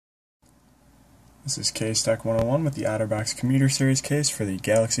This is Case Tech 101 with the Otterbox Commuter Series case for the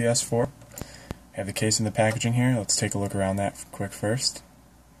Galaxy S4. I have the case in the packaging here. Let's take a look around that quick first.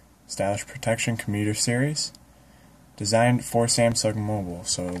 Stylish Protection Commuter Series. Designed for Samsung Mobile,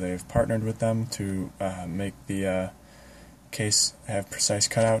 so they've partnered with them to make the case have precise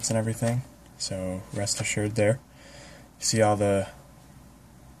cutouts and everything. So rest assured there. You see all the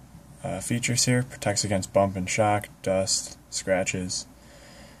features here. Protects against bump and shock, dust, scratches,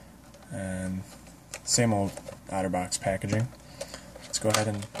 and same old Otterbox packaging. Let's go ahead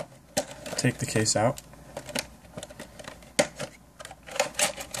and take the case out.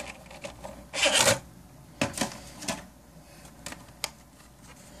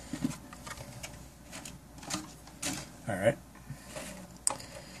 Alright.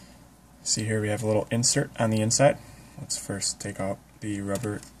 See here we have a little insert on the inside. Let's first take out the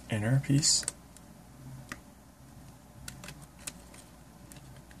rubber inner piece.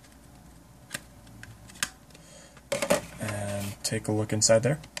 Take a look inside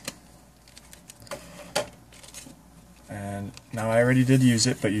there. And now I already did use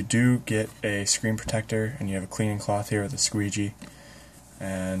it, but you do get a screen protector, and you have a cleaning cloth here with a squeegee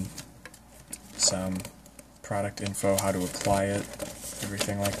and some product info, how to apply it,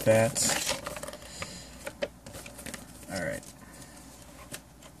 everything like that. Alright.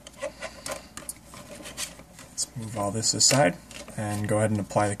 Let's move all this aside and go ahead and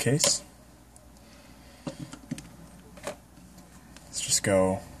apply the case.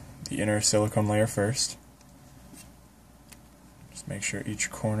 Go the inner silicone layer first. Just make sure each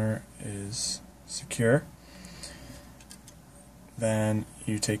corner is secure. Then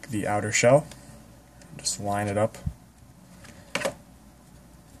you take the outer shell, just line it up,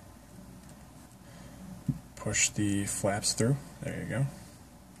 push the flaps through. There you go.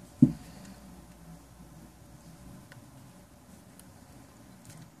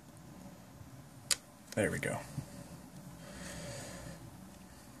 There we go.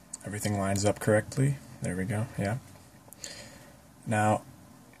 Everything lines up correctly. There we go, yeah. Now,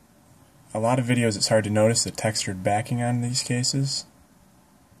 a lot of videos it's hard to notice the textured backing on these cases,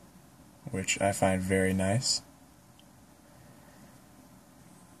 which I find very nice.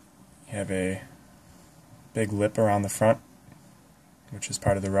 You have a big lip around the front, which is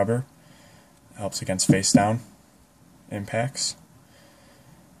part of the rubber. It helps against face-down impacts.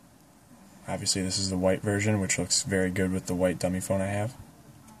 Obviously this is the white version, which looks very good with the white dummy phone I have.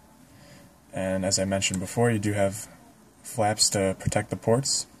 And as I mentioned before, you do have flaps to protect the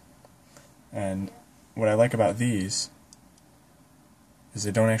ports. And what I like about these is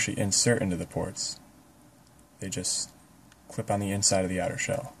they don't actually insert into the ports. They just clip on the inside of the outer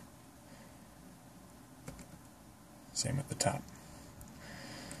shell. Same with the top.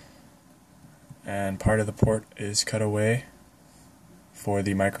 And part of the port is cut away for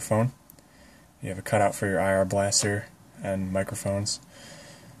the microphone. You have a cutout for your IR blaster and microphones.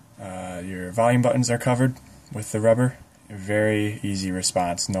 Your volume buttons are covered with the rubber. Very easy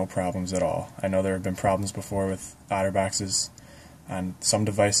response, no problems at all. I know there have been problems before with Otterboxes on some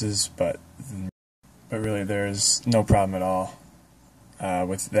devices, but really there's no problem at all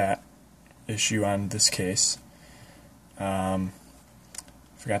with that issue on this case. Forgot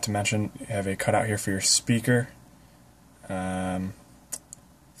to mention, you have a cutout here for your speaker. I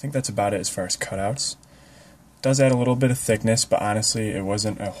think that's about it as far as cutouts. Does add a little bit of thickness, but honestly it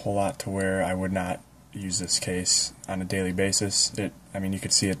wasn't a whole lot to where I would not use this case on a daily basis. I mean, you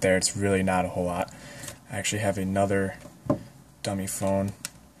could see it there, it's really not a whole lot. I actually have another dummy phone.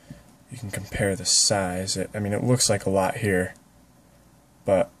 You can compare the size. I mean, it looks like a lot here,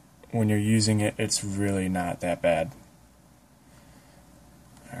 but when you're using it, it's really not that bad.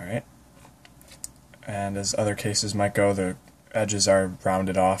 Alright. And as other cases might go, the edges are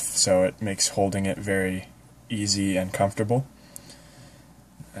rounded off, so it makes holding it very easy and comfortable.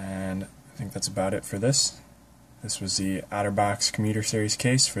 And I think that's about it for this. This was the Otterbox Commuter Series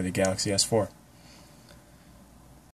case for the Galaxy S4.